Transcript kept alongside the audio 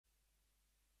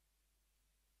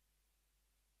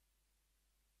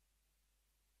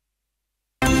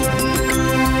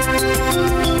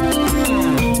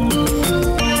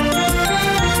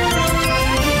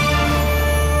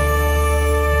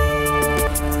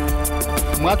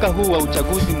Mwaka huu wa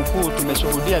uchaguzi mkuu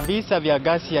tumeshuhudia visa vya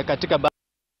ghasia katika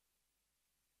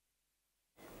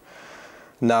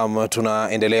Naam,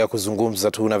 tunaendelea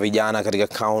kuzungumza tu na vijana katika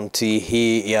kaunti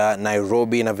hii ya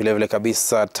Nairobi na vile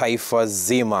kabisa taifa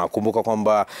zima. Kumbuka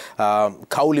kwamba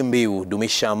kauli mbiu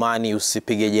dumisha amani,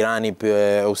 usipige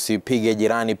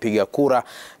jirani piga kura,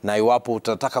 na iwapo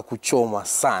utataka kuchoma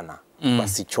sana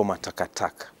basi choma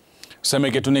takataka.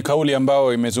 Semeke tu ni kauli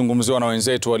ambayo imezungumziwa na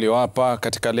wenzetu walio hapa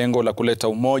katika lengo la kuleta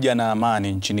umoja na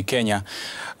amani nchini Kenya.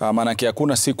 Maana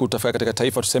hakuna siku utafika katika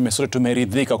taifa tuseme sote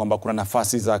tumeridhika kwamba kuna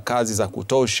nafasi za kazi za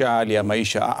kutosha, hali ya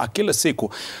maisha. Kila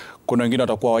siku kuna wengine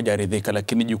watakuwa hawajaridhika,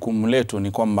 lakini jukumu letu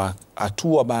ni kwamba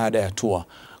hatua baada ya hatua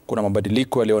kuna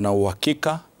mabadiliko yaliyo na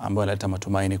uhakika ambayo yanaleta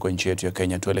matumaini kwa nchi yetu ya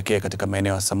Kenya. Tuelekee katika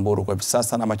maeneo ya Samburu kwa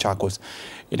sasa na Machakos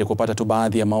ili kupata tu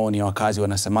baadhi ya maoni ya wakazi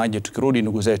wanasemaje. Tukirudi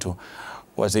ndugu zetu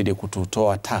wazidi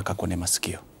kututoa taka kwenye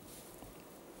masikio.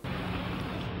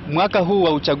 Mwaka huu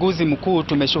wa uchaguzi mkuu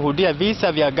tumeshuhudia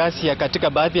visa vya ghasia katika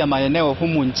baadhi ya maeneo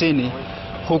humu nchini,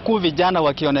 huku vijana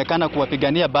wakionekana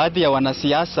kuwapigania baadhi ya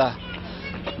wanasiasa,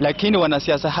 lakini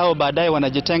wanasiasa hao baadaye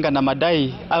wanajitenga na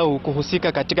madai au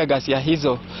kuhusika katika ghasia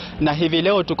hizo. Na hivi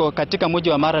leo tuko katika mji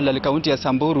wa Maralal, kaunti ya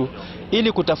Samburu,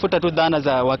 ili kutafuta tu dhana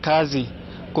za wakazi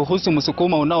kuhusu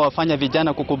msukumo unaowafanya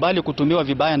vijana kukubali kutumiwa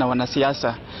vibaya na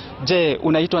wanasiasa. Je,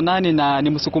 unaitwa nani na ni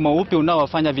msukumo upi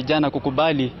unaowafanya vijana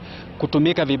kukubali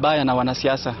kutumika vibaya na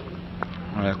wanasiasa?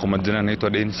 Kwa majina naitwa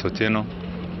Dennis Otieno.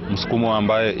 Msukumo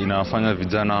ambaye inawafanya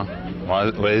vijana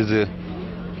waweze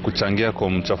kuchangia kwa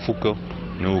mchafuko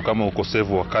ni kama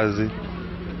ukosefu wa kazi,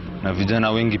 na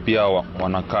vijana wengi pia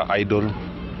wanakaa idle,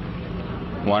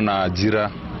 wana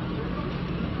ajira.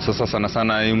 Sasa sana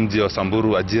sana hii mji wa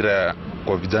Samburu ajira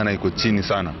kwa vijana iko chini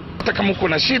sana. Hata kama uko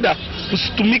na shida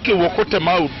usitumike uokote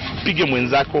mawe upige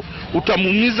mwenzako,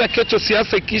 utamuumiza. Kesho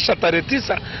siasa ikiisha tarehe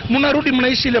 9 mnarudi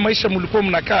mnaishi ile maisha mlikuwa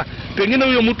mnakaa, pengine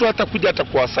huyo mtu hata kuja hata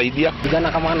kuwasaidia.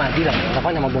 Vijana kama hana ajira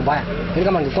atafanya mambo mbaya. Ili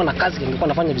kama ningekuwa na kazi ningekuwa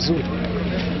nafanya vizuri.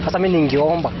 Sasa mimi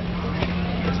ningeomba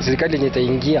serikali yenye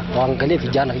itaingia waangalie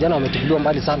vijana wametupiwa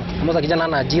mbali sana. Kama kijana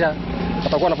hana ajira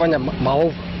atakuwa anafanya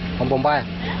maovu, mambo mbaya.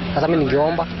 Sasa mimi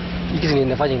ningeomba hiki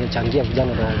ninafanya inachangia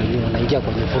vijana ndio wanaingia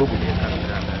kwenye vurugu.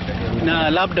 Na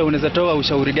labda unaweza toa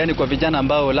ushauri gani kwa vijana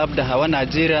ambao labda hawana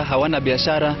ajira, hawana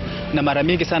biashara na mara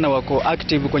mingi sana wako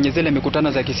active kwenye zile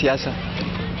mikutano za kisiasa?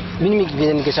 Mimi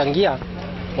ningechangia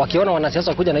wakiona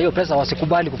wanasiasa kuja na hiyo pesa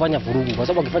wasikubali kufanya vurugu, kwa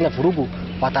sababu wakifanya vurugu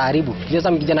wataharibu.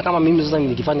 Sasa kijana kama mimi sasa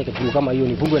nikifanya vurugu kama hiyo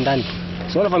nifungwe ndani.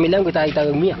 Siona familia yangu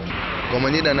itaumia. Kwa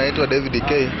majina naitwa David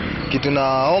K. Kitu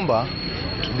naomba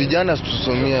vijana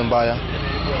tusomie mbaya.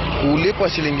 Kulipwa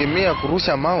shilingi 100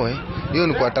 kurusha mawe, hiyo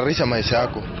ni kuhatarisha maisha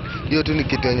yako. Hiyo tu ni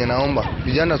kitu yenye naomba.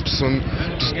 Vijana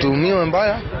tusitumie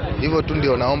mbaya. Hivyo tu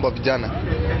ndio naomba vijana.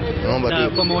 Naomba tu. Na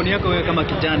kwa maoni yako wewe kama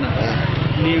kijana,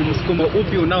 ni msukumo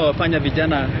upi unaowafanya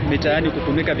vijana mitaani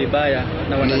kutumika vibaya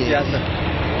na wanasiasa?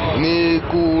 Ni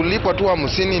kulipwa tu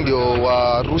 50 ndio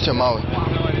warushe mawe.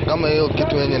 Kama hiyo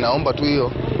kitu yenye naomba tu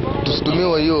hiyo.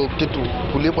 Tusitumiwe hiyo kitu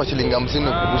kulipwa shilingi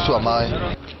 50 kurushwa mawe.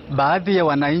 Baadhi ya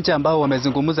wananchi ambao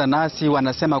wamezungumza nasi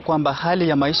wanasema kwamba hali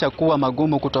ya maisha kuwa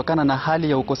magumu kutokana na hali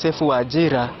ya ukosefu wa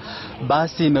ajira,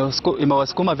 basi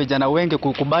imewasukuma vijana wengi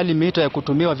kukubali mito ya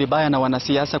kutumiwa vibaya na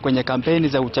wanasiasa kwenye kampeni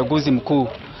za uchaguzi mkuu.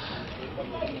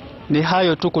 Ni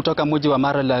hayo tu kutoka mji wa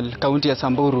Maralal, kaunti ya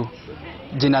Samburu.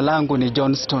 Jina langu ni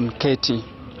Johnston Keti.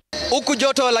 Huku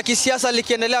joto la kisiasa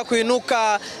likiendelea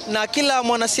kuinuka na kila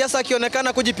mwanasiasa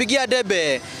akionekana kujipigia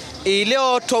debe,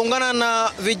 leo tuungana na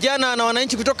vijana na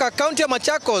wananchi kutoka kaunti ya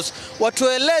Machakos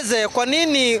watueleze kwa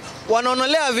nini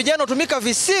wanaonelea vijana hutumika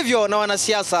visivyo na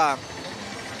wanasiasa.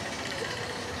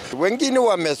 Wengine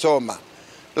wamesoma,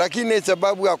 lakini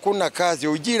sababu hakuna kazi,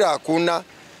 ujira hakuna,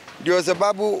 ndio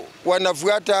sababu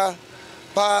wanafuata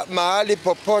mahali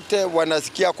popote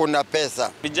wanasikia kuna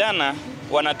pesa. Vijana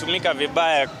wanatumika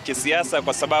vibaya kisiasa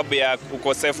kwa sababu ya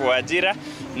ukosefu wa ajira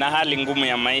na hali ngumu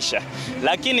ya maisha.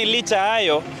 Lakini licha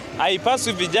hayo,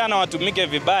 haipaswi vijana watumike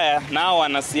vibaya na hao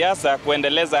wanasiasa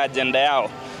kuendeleza ajenda yao.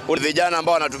 Vijana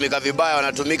ambao wanatumika vibaya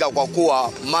wanatumika kwa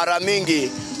kuwa mara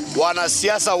mingi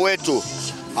wanasiasa wetu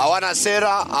hawana sera,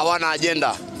 hawana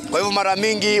ajenda. Kwa hivyo mara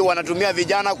mingi wanatumia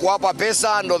vijana kuwapa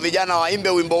pesa, ndo vijana waimbe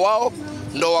wimbo wao,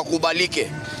 ndo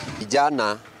wakubalike.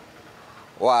 Vijana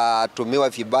watumiwa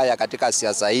vibaya katika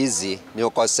siasa hizi ni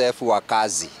ukosefu wa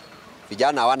kazi.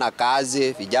 Vijana hawana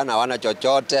kazi, vijana hawana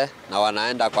chochote na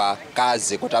wanaenda kwa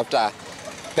kazi kutafuta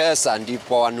pesa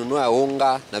ndipo wanunue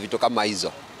unga na vitu kama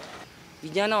hizo.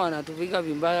 Vijana wanatumika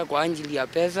vibaya kwa ajili ya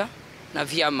pesa na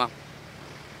vyama.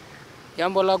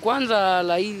 Jambo la kwanza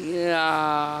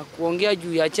la kuongea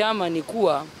juu ya chama ni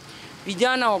kuwa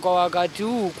Vijana kwa wakati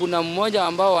huu kuna mmoja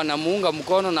ambao wanamuunga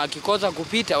mkono na akikosa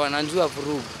kupita wananzua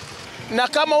vurugu. Na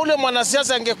kama ule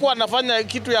mwanasiasa angekuwa anafanya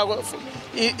kitu ya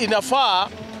inafaa,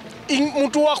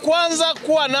 mtu wa kwanza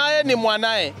kuwa naye ni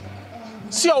mwanae,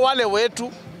 sio wale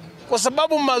wetu, kwa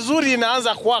sababu mazuri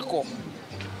inaanza kwako,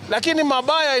 lakini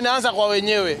mabaya inaanza kwa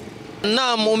wenyewe.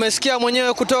 Naam, umesikia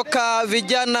mwenyewe kutoka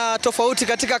vijana tofauti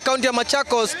katika kaunti ya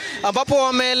Machakos, ambapo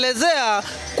wameelezea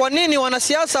kwa nini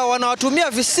wanasiasa wanawatumia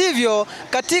visivyo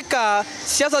katika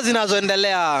siasa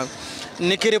zinazoendelea.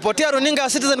 Nikiripotia runinga ya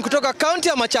Citizen kutoka kaunti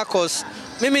ya Machakos,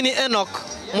 mimi ni Enoch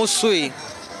Musui.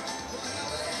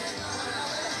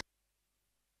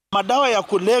 Madawa ya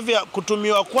kulevya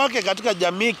kutumiwa kwake katika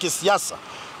jamii kisiasa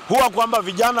huwa kwamba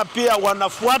vijana pia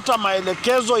wanafuata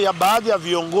maelekezo ya baadhi ya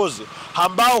viongozi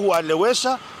ambao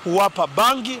huwalewesha, huwapa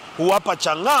bangi, huwapa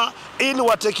chang'aa ili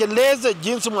watekeleze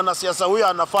jinsi mwanasiasa huyo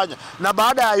anafanya. Na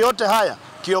baada ya yote haya,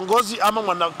 kiongozi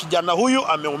ama kijana huyu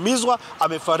ameumizwa,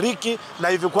 amefariki, na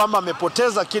hivi kwamba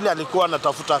amepoteza kile alikuwa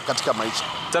anatafuta katika maisha.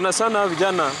 Sana sana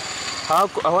vijana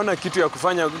hawana kitu ya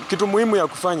kufanya, kitu muhimu ya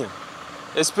kufanya.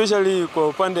 Especially kwa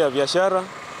upande ya biashara,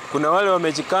 kuna wale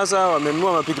wamejikaza,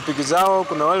 wamenunua mapikipiki zao,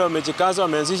 kuna wale wamejikaza,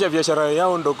 wameanzisha biashara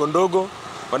yao ndogo ndogo,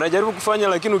 wanajaribu kufanya,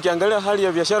 lakini ukiangalia hali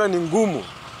ya biashara ni ngumu.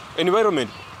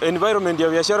 Environment ya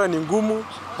biashara ni ngumu,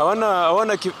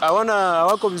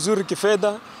 hawako vizuri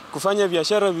kifedha kufanya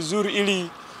biashara vizuri ili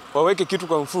waweke kitu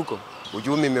kwa mfuko.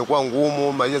 Uchumi imekuwa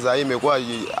ngumu, maisha saa hii imekuwa,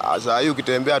 saa hii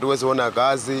ukitembea tuweze ona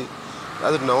kazi.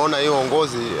 Sasa tunaona hiyo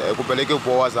uongozi kupeleke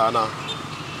upoa sana.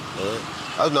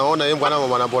 Sasa tunaona yeye bwana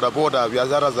mama boda boda,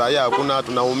 biashara za haya hakuna,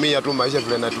 tunaumia tu maisha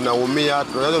vile, na tunaumia.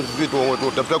 Tunaweza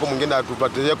tutafute kwa mwingine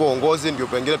atupatie kwa uongozi, ndio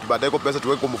pengine tupate pesa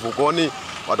tuweke mfukoni.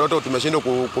 Watoto tumeshindwa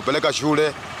kupeleka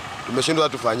shule, tumeshindwa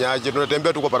tufanyaje?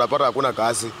 Tunatembea tu kwa barabara, hakuna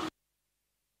kazi.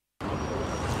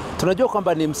 Tunajua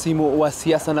kwamba ni msimu wa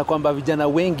siasa na kwamba vijana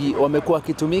wengi wamekuwa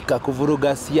wakitumika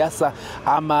kuvuruga siasa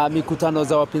ama mikutano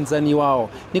za wapinzani wao.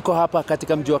 Niko hapa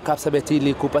katika mji wa Kapsabet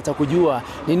ili kupata kujua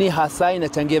nini hasa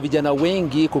inachangia vijana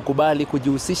wengi kukubali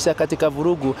kujihusisha katika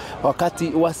vurugu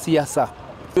wakati wa siasa.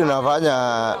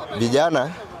 Tunafanya vijana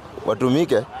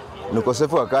watumike ni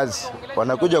ukosefu wa kazi.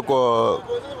 Wanakuja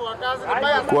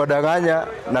kuwadanganya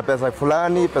na pesa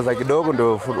fulani, pesa kidogo,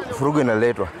 ndio vurugu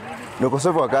inaletwa. Ni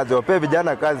ukosefu wa kazi, wape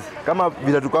vijana kazi. Kama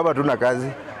vile tuko hapa tuna kazi,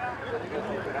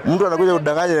 mtu anakuja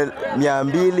kudanganya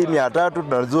 200, 300,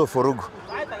 tunazua furugu.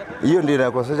 Hiyo ndio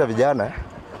inakosesha vijana,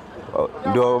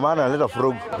 ndio maana analeta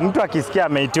furugu. Mtu akisikia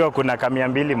ameitiwa kuna kamia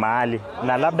 200 mahali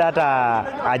na labda hata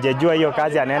hajajua hiyo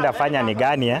kazi anaenda fanya ni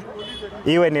gani,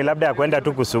 iwe ni labda ya kwenda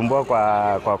tu kusumbua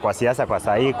kwa siasa kwa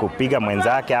sahihi, kupiga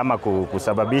mwenzake ama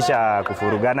kusababisha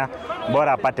kufurugana,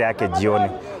 bora apate yake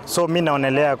jioni. So mimi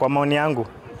naonelea, kwa maoni yangu,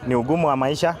 ni ugumu wa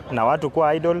maisha na watu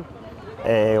kuwa idle,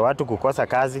 watu kukosa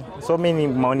kazi. So mimi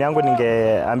maoni yangu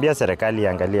ningeambia serikali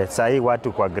iangalie. Sasa hii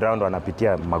watu kwa ground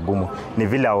wanapitia magumu, ni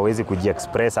vile hawawezi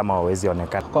kujiexpress ama hawawezi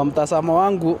onekana. Kwa mtazamo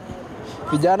wangu,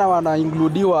 vijana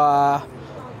wanaincludiwa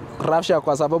corruption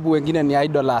kwa sababu wengine ni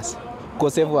idlers,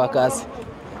 ukosefu wa kazi.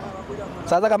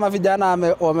 Sasa kama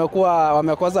vijana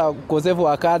wamekosa ukosefu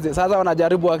wa kazi, sasa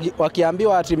wanajaribu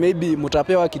wakiambiwa ati maybe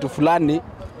mtapewa kitu fulani,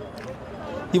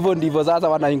 hivyo ndivyo sasa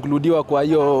wanaincludiwa kwa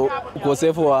hiyo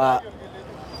ukosefu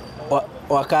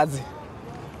wa kazi.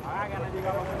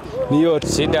 Niyo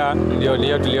shida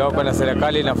ndio tuliopa, na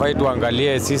serikali inafaa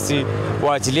tuangalie sisi,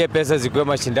 waachilie pesa zikuwe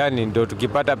mashindani, ndio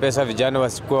tukipata pesa vijana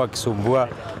wasikuwe wakisumbua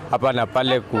hapa na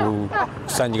pale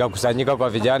kusanyika kwa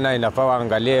vijana. Inafaa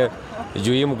waangalie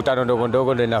juu hii mkutano ndogo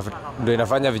ndogo ndio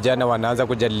inafanya vijana wanaanza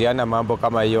kujadiliana mambo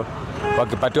kama hiyo.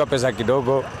 Wakipatiwa pesa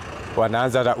kidogo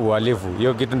wanaanza uhalifu.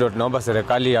 Hiyo kitu ndio tunaomba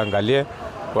serikali iangalie,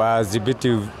 wadhibiti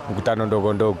mkutano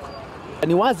ndogo ndogo.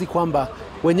 Ni wazi kwamba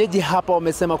wenyeji hapa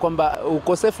wamesema kwamba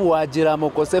ukosefu wa ajira ama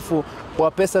ukosefu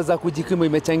wa pesa za kujikimu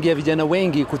imechangia vijana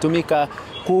wengi kutumika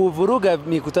kuvuruga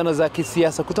mikutano za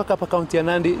kisiasa. Kutoka hapa kaunti ya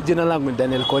Nandi, jina langu ni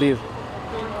Daniel Korir.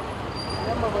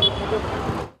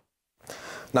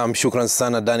 Naam, shukran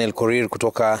sana Daniel Korir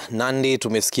kutoka Nandi.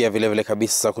 Tumesikia vile vile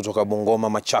kabisa kutoka Bungoma,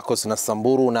 Machakos na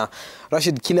Samburu. Na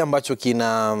Rashid, kile ambacho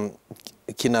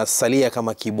kinasalia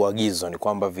kama kibwagizo ni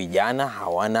kwamba vijana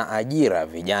hawana ajira,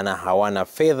 vijana hawana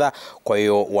fedha, kwa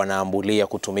hiyo wanaambulia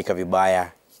kutumika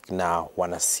vibaya na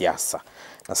wanasiasa.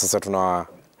 Na sasa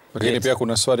lakini pia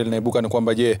kuna swali linaibuka, ni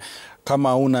kwamba je,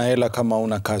 kama una hela, kama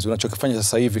una kazi, unachokifanya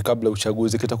sasa hivi kabla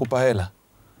uchaguzi kitakupa hela,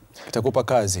 kitakupa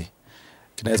kazi,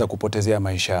 kinaweza kupotezea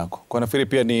maisha yako. Kwa nafikiri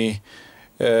pia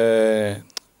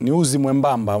ni uzi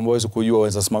mwembamba ambao huwezi kujua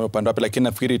waweza simama upande wapi, lakini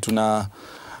nafikiri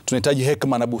tunahitaji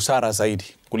hekima na busara zaidi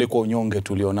kuliko unyonge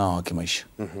tulionao wa kimaisha.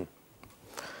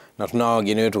 Na tunao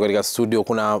wageni wetu katika studio.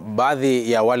 Kuna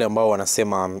baadhi ya wale ambao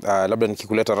wanasema labda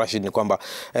nikikuleta Rashid, ni kwamba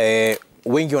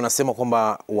wengi wanasema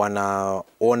kwamba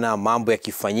wanaona mambo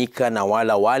yakifanyika na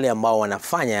wale ambao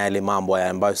wanafanya yale mambo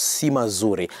ambayo si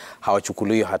mazuri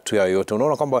hawachukuliwi hatua yoyote.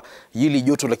 Unaona kwamba hili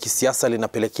joto la kisiasa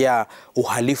linapelekea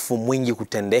uhalifu mwingi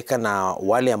kutendeka na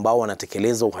wale ambao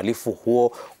wanatekeleza uhalifu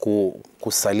huo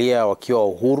kusalia wakiwa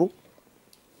uhuru?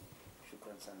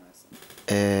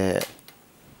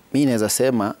 Mimi naweza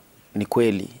sema ni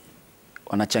kweli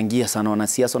wanachangia sana,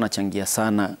 wanasiasa wanachangia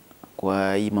sana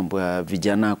kwa hii mambo ya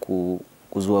vijana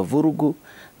kuzua vurugu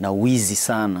na wizi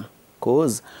sana.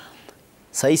 Cause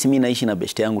sasa hivi mimi naishi na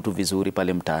beshte yangu tu vizuri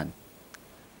pale mtaani,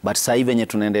 but sasa hivi venye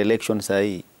tunaenda election sasa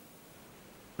hivi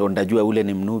ndo ndajua ule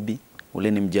ni Mnubi,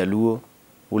 ule ni Mjaluo,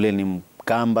 ule ni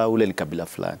Mkamba, ule ni kabila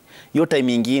fulani. Hiyo time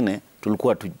nyingine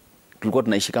tulikuwa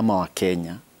tunaishi kama wa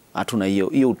Kenya, hatuna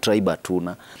hiyo tribe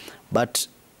hatuna, but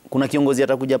kuna kiongozi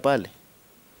atakuja pale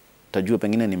utajua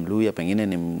pengine ni Mluya, pengine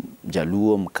ni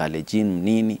Mjaluo, Mkalejin,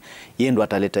 nini, yeye ndo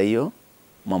ataleta hiyo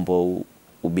mambo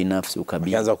ubinafsi,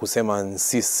 ukabila. Akianza kusema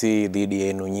sisi dhidi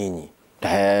yenu nyinyi.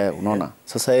 Unaona?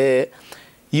 Sasa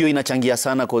hiyo inachangia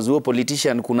sana kwa huo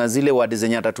politician, kuna zile word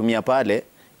zenye atatumia pale,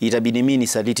 itabidi mimi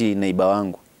nisaliti neighbor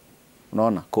wangu.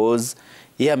 Unaona? Cause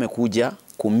yeye amekuja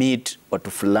kumeet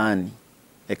watu fulani.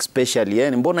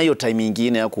 Especially mbona hiyo time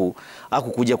nyingine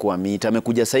hakukuja kwa meet,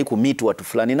 amekuja sasa kumeet watu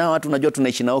fulani, na watu unajua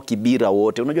tunaishi nao Kibira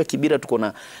wote, unajua Kibira tuko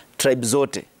na tribe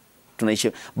zote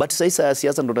tunaishi, but sasa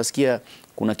siasa ndo utasikia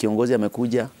kuna kiongozi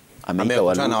amekuja ameita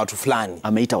watu fulani,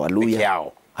 ameita Waluya,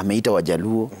 ameita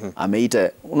Wajaluo,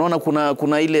 ameita, unaona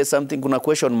kuna ile something, kuna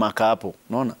question mark hapo,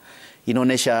 unaona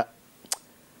inaonesha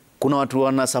kuna watu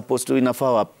wana supposed to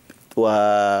inafaa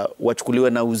wachukuliwe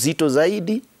na uzito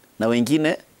zaidi na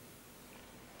wengine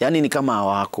yani ni kama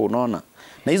hawako, unaona.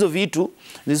 Na hizo vitu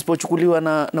zisipochukuliwa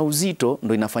na uzito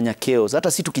ndo inafanya chaos.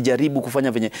 Hata si tukijaribu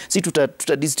kufanya venye si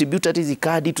tutadistribute hizi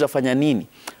kadi, tutafanya nini,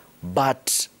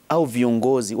 but au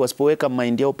viongozi wasipoweka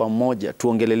mind yao pamoja,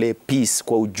 tuongelelee peace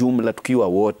kwa ujumla tukiwa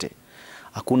wote,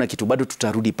 hakuna kitu, bado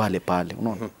tutarudi pale pale,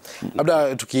 unaona.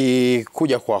 Labda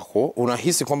tukikuja kwako,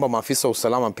 unahisi kwamba maafisa wa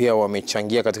usalama pia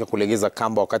wamechangia katika kulegeza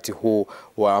kamba wakati huu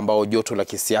ambao joto la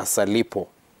kisiasa lipo?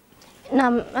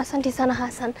 Naam, asante sana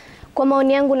Hassan. Kwa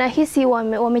maoni yangu nahisi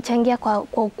wamechangia kwa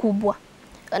ukubwa.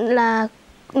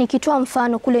 Nikitoa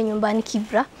mfano kule nyumbani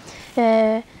Kibra,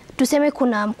 tuseme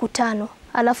kuna mkutano,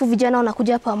 alafu vijana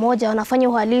wanakuja pamoja, wanafanya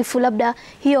uhalifu, labda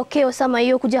hiyo keo sama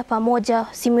hiyo kuja pamoja,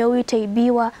 simu ya huyu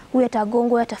itaibiwa, huyu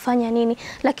atagongwa, atafanya nini,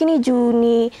 lakini juu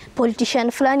ni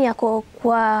politician fulani yako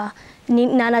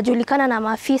na anajulikana na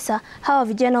maafisa, hawa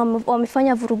vijana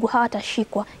wamefanya vurugu,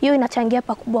 hawatashikwa. Hiyo inachangia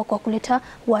pakubwa kwa kuleta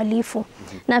uhalifu.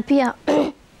 Na pia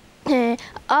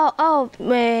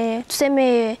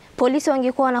tuseme polisi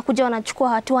wangekuwa wanakuja wanachukua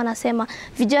hatua, wanasema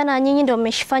vijana nyinyi ndio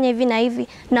mmeshifanya hivi na hivi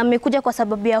na mmekuja kwa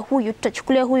sababu ya huyu,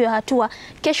 tutachukulia huyo hatua,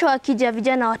 kesho akija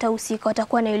vijana watahusika,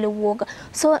 watakuwa na ile uoga.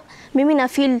 So mimi na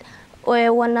feel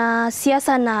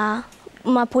wanasiasa na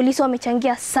mapolisi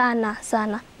wamechangia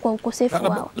sana kwa ukosefu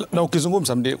wao. Na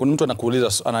ukizungumza kuna mtu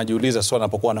anajiuliza swali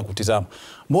anapokuwa anakutizama,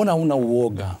 mbona huna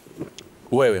uoga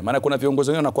wewe? Maana kuna viongozi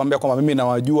wengine wanakuambia kwamba mimi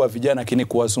nawajua vijana, lakini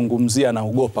kuwazungumzia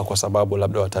naogopa kwa sababu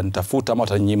labda watanitafuta ama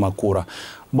watanyima kura.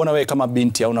 Mbona wewe kama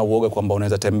binti hauna uoga kwamba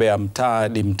unaweza tembea mtaa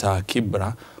hadi mtaa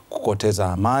Kibra kukoteza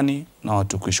amani na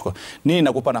watu kuishi? Nini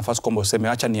nakupa nafasi kwamba useme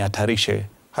acha nihatarishe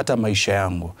hata maisha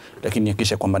yangu, lakini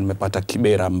hakikisha kwamba nimepata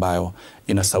Kibera ambayo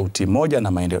ina sauti moja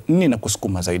na maendeleo? Nini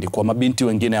nakusukuma zaidi kwa mabinti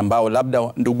wengine ambao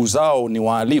labda ndugu zao ni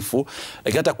wahalifu,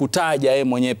 lakini hata kutaja yeye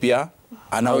mwenyewe pia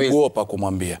anaogopa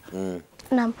kumwambia?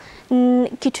 Naam,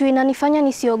 kitu inanifanya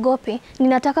nisiogope,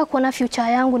 ninataka kuona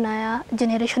future yangu na ya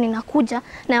generation inakuja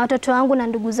na ya watoto wangu na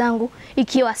ndugu zangu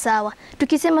ikiwa sawa.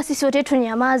 Tukisema sisi wote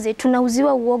tunyamaze,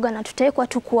 tunauziwa uoga na tutawekwa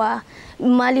tu kwa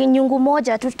mali nyungu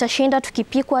moja, tutashinda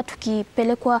tukipikwa,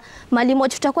 tukipelekwa mali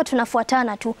moja, tutakuwa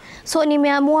tunafuatana tu. So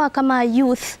nimeamua kama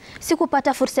youth,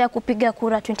 sikupata fursa ya kupiga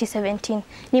kura 2017.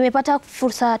 Nimepata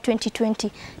fursa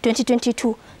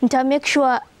 2022. Nita make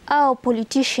sure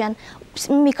politician,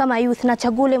 mimi kama youth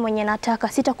nachagule mwenye nataka,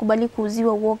 sitakubali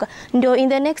kuuziwa uoga. Ndio in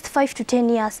the next 5 to 10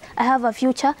 years I have a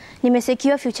future,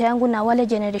 nimesecure future yangu na wale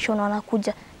generation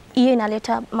wanakuja. Hiyo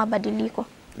inaleta mabadiliko.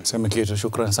 Niseme kitu,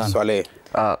 shukrani sana. Swali.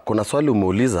 Kuna swali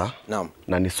umeuliza. Naam.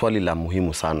 Na ni swali la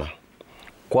muhimu sana,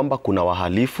 kwamba kuna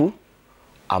wahalifu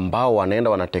ambao wanaenda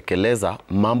wanatekeleza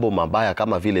mambo mabaya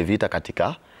kama vile vita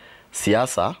katika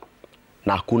siasa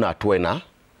na hakuna hatua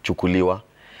inachukuliwa.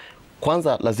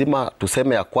 Kwanza lazima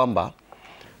tuseme ya kwamba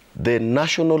the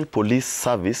National Police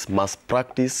Service must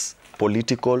practice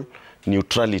political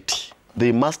neutrality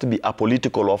they must be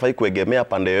apolitical, wafai kuegemea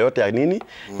pande yoyote ya nini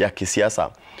ya kisiasa.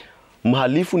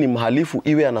 Mhalifu ni mhalifu,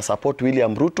 iwe ana support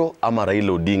William Ruto ama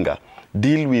Raila Odinga.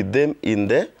 Deal with them in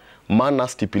the manner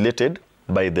stipulated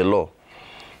by the law.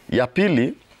 Ya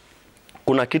pili,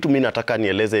 kuna kitu mimi nataka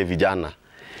nieleze vijana.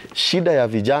 Shida ya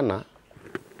vijana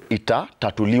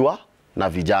itatatuliwa na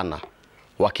vijana.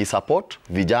 Wakisupport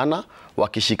vijana,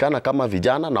 wakishikana kama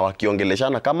vijana na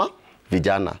wakiongeleshana kama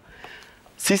vijana.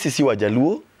 Sisi si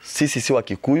Wajaluo, sisi si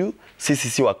Wakikuyu, sisi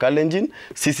si Wakalenjin,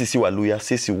 sisi si Waluya,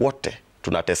 sisi wote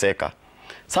tunateseka.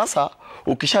 Sasa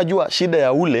ukishajua shida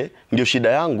ya ule ndio shida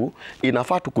yangu,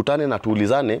 inafaa tukutane na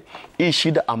tuulizane hii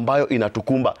shida ambayo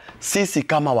inatukumba sisi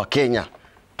kama Wakenya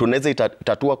tunaweza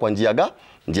itatua kwa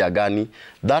njia gani.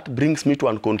 That brings me to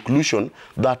a conclusion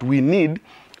that we need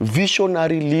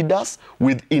visionary leaders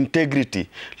with integrity.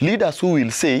 Leaders who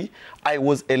will say, I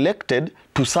was elected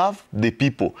to serve the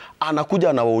people. Anakuja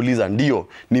anawauliza, ndio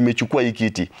nimechukua hii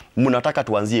kiti, mnataka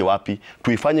tuanzie wapi,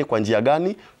 tuifanye kwa njia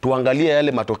gani, tuangalie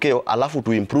yale matokeo, alafu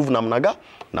tuimprove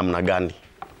namna gani.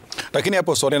 Lakini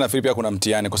hapo swali nafikiri pia kuna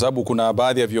mtihani, kwa sababu kuna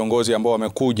baadhi ya viongozi ambao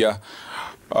wamekuja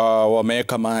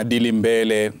wameweka maadili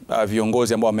mbele,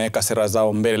 viongozi ambao wameweka sera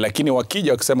zao mbele, lakini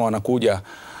wakija wakisema wanakuja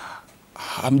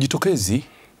hamjitokezi.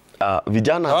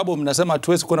 Vijana, sababu mnasema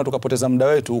tuwezi kuona tukapoteza muda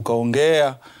wetu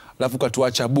ukaongea alafu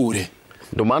katuacha bure.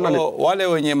 Ndio maana wale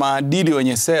wenye maadili,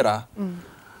 wenye sera,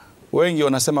 wengi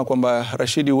wanasema kwamba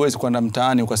Rashidi, huwezi kwenda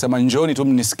mtaani ukasema njoni tu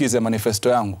mnisikize manifesto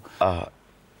yangu.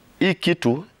 Hii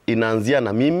kitu inaanzia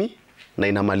na mimi na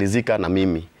inamalizika na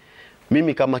mimi.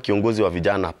 Mimi kama kiongozi wa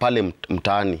vijana pale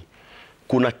mtaani,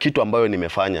 kuna kitu ambayo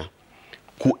nimefanya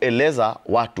kueleza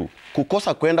watu.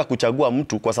 Kukosa kwenda kuchagua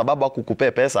mtu kwa sababu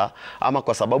hakukupea pesa ama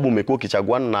kwa sababu umekuwa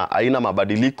ukichaguana na aina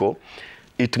mabadiliko,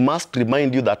 it must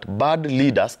remind you that bad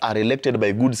leaders are elected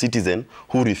by good citizens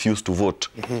who refuse to vote,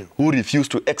 who refuse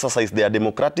to exercise their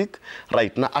democratic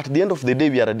right. Now at the end of the day,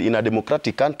 we are in a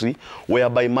democratic country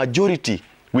whereby majority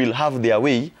will have their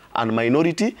way and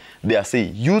minority their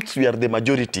say. Youths, we are the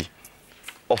majority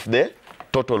of the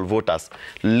total voters.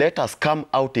 Let us come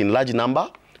out in large number.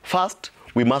 First,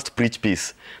 we must preach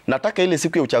peace. Nataka ile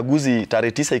siku ya uchaguzi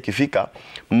tarehe 9 ikifika,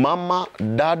 mama,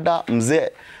 dada, mzee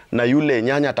na yule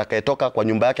nyanya atakayetoka kwa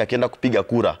nyumba yake akienda kupiga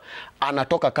kura,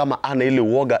 anatoka kama ana ile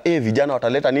uoga, vijana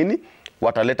wataleta nini?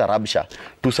 Wataleta rabsha.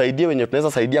 Tusaidie wenye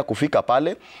tunaweza saidia kufika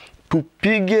pale,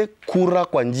 tupige kura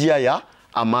kwa njia ya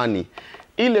amani.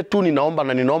 Ile tu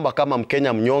ninaomba kama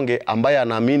Mkenya mnyonge ambaye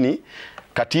anaamini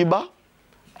katiba,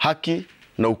 haki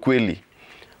na ukweli.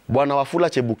 Bwana Wafula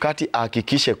Chebukati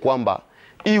ahakikishe kwamba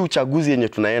hii uchaguzi yenye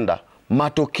tunaenda,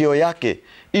 matokeo yake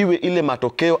iwe ile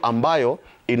matokeo ambayo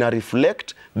ina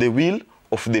reflect the will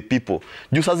of the people.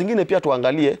 Juu saa zingine pia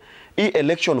tuangalie hii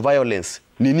election violence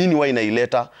ni nini wa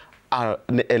inaileta. An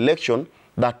election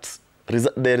that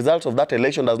the results of that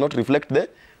election does not reflect the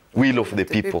will of the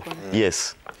people.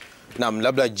 Yes. Naam,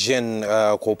 labda Jen,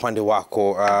 kwa upande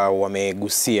wako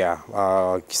wamegusia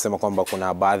kisema kwamba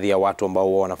kuna baadhi ya watu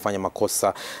ambao wanafanya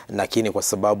makosa, lakini kwa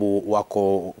sababu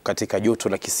wako katika joto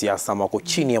la kisiasa ama wako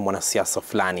chini ya mwanasiasa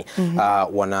fulani,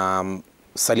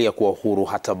 wanasalia kuwa huru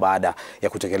hata baada ya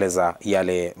kutekeleza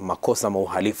yale makosa ama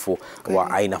uhalifu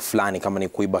wa aina fulani, kama ni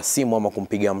kuiba simu ama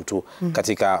kumpiga mtu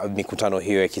katika mikutano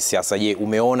hiyo ya kisiasa. Je,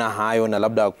 umeona hayo, na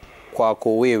labda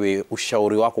kwako wewe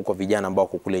ushauri wako kwa vijana ambao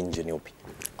wako kule nje ni upi?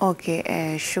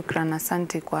 Okay, shukran,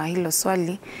 asante kwa hilo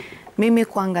swali. Mimi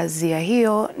kuangazia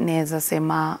hiyo, naweza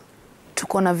sema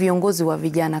tuko na viongozi wa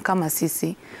vijana kama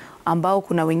sisi ambao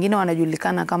kuna wengine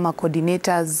wanajulikana kama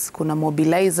coordinators, kuna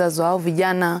mobilizers wa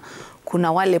vijana,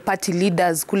 kuna wale party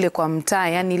leaders kule kwa mtaa,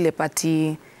 yani ile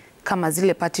party kama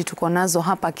zile party tuko nazo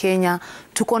hapa Kenya.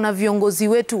 Tuko na viongozi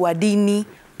wetu wa dini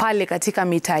pale katika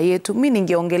mitaa yetu. Mimi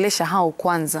ningeongelesha hao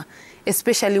kwanza,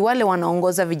 especially wale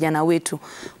wanaongoza vijana wetu,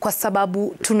 kwa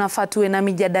sababu tunafaa tuwe na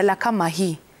mijadala kama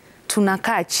hii.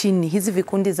 Tunakaa chini hizi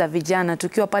vikundi za vijana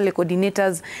tukiwa pale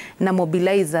coordinators na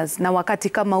mobilizers, na wakati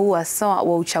kama huu sawa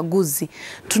wa uchaguzi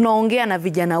tunaongea na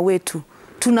vijana wetu,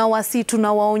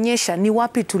 tunawaonyesha ni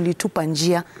wapi tulitupa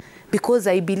njia, because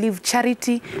I believe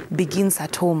charity begins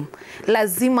at home.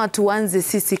 Lazima tuanze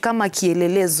sisi kama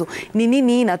kielelezo. Ni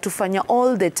nini inatufanya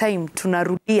all the time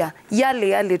tunarudia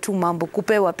yale tu mambo,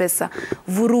 kupewa pesa,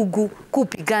 vurugu,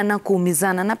 kupigana,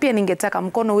 kuumizana. Na pia ningetaka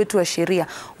mkono wetu wa sheria,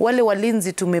 wale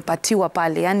walinzi tumepatiwa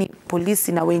pale, yani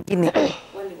polisi na wengine, wale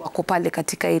wako pale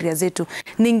katika area zetu.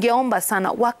 Ningeomba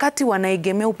sana wakati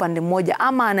wanaegemea upande mmoja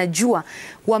ama anajua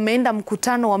wameenda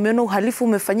mkutano, wameona uhalifu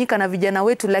umefanyika na vijana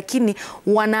wetu, lakini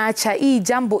wanaacha hii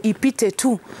jambo ipite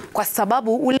tu kwa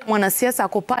sababu ule mwanasiasa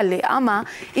ako pale ama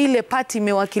ile party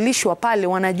imewakilishwa pale,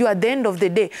 wanajua the end of the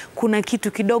day kuna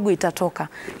kitu kidogo itatoka.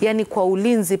 Yani kwa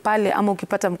ulinzi pale, ama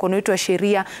ukipata mkono wetu wa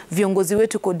sheria, viongozi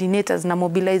wetu, coordinators na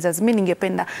mobilizers, mimi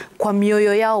ningependa kwa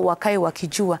mioyo yao wakae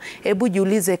wakijua. Hebu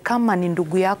jiulize, kama ni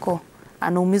ndugu yako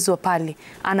anaumizwa pale,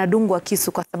 anadungwa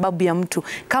kisu kwa sababu ya mtu,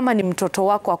 kama ni mtoto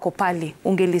wako ako pale,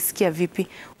 ungelisikia vipi?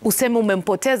 Useme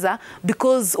umempoteza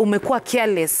because umekuwa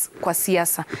careless kwa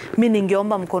siasa. Mimi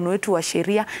ningeomba mkono wetu wa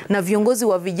sheria na viongozi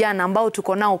wa vijana ambao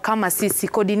tuko nao kama sisi,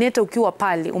 coordinator ukiwa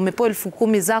pale, umepewa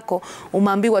 10,000 zako,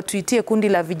 umeambiwa tuitie kundi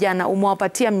la vijana,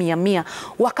 umewapatia 100.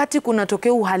 Wakati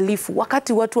kunatokea uhalifu,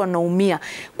 wakati watu wanaumia,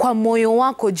 kwa moyo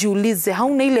wako jiulize,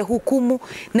 hauna ile hukumu?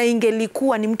 Na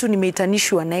ingelikuwa ni mtu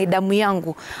nimeitanishwa na damu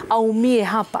yangu, aumie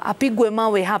hapa, apigwe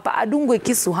mawe hapa, adungwe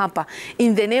kisu hapa,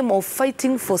 in the name of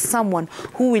fighting for someone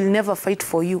who will never fight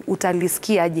for you,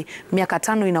 utalisikia aje? Miaka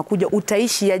 5 inakuja,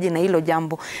 utaishi aje na hilo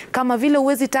jambo? Kama vile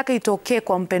uwezi taka itokee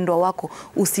kwa mpendwa wako,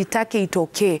 usitake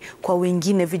itokee kwa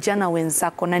wengine, vijana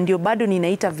wenzako. Na ndio bado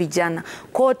ninaita vijana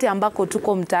kote ambako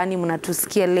tuko mtaani,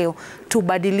 mnatusikia leo,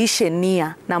 tubadilishe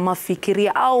nia na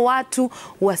mafikiria, au watu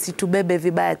wasitubebe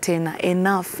vibaya tena.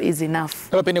 Enough is enough.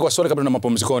 Labda kwa swali kabla na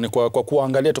mapumzikoni, kwa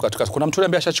kuangalia tu katika, kuna mtu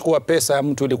ambaye ashachukua pesa ya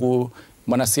mtu ili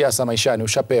mwanasiasa maishani,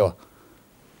 ushapewa?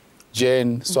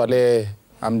 Jane, Swale,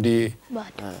 Amdi,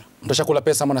 mtashakula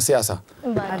pesa mwanasiasa?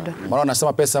 Bado. Maana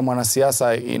nasema pesa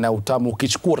mwanasiasa ina utamu,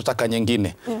 ukichukua utataka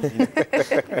nyingine.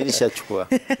 Mimi nishachukua.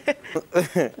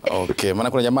 Okay,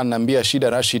 maana kuna jamaa ananiambia Shida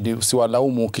Rashid,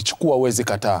 usiwalaumu, ukichukua uwezi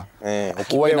kataa.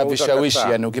 Uwe na vishawishi,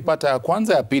 yani ukipata ya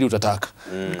kwanza ya pili utataka.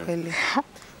 Kweli.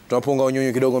 Tunapunga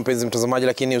unyunyu kidogo mpenzi mtazamaji,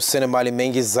 lakini usene mbali,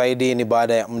 mengi zaidi ni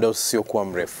baada ya muda usiokuwa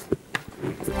mrefu.